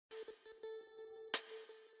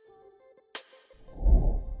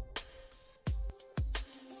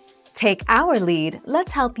Take our lead,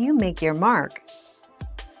 let's help you make your mark.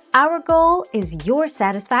 Our goal is your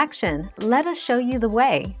satisfaction. Let us show you the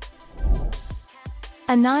way.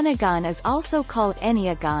 A nonagon is also called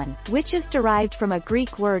enneagon, which is derived from a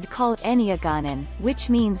Greek word called enneagonon, which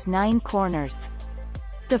means 9 corners.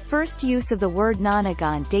 The first use of the word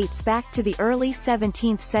nonagon dates back to the early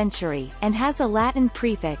 17th century, and has a Latin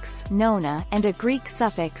prefix, nona, and a Greek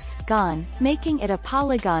suffix, gon, making it a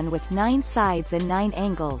polygon with 9 sides and 9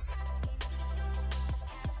 angles.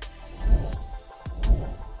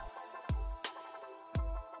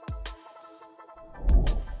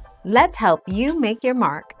 Let's help you make your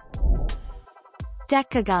mark.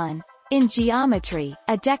 Decagon. In geometry,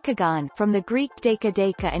 a decagon, from the Greek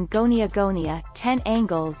deka and gonia, 10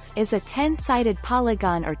 angles, is a 10-sided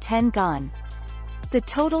polygon or 10-gon. The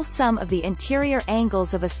total sum of the interior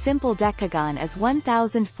angles of a simple decagon is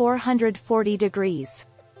 1440 degrees.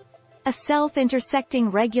 A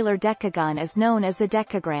self-intersecting regular decagon is known as a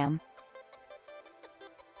decagram.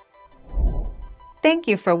 Thank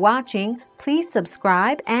you for watching. Please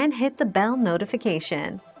subscribe and hit the bell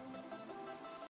notification.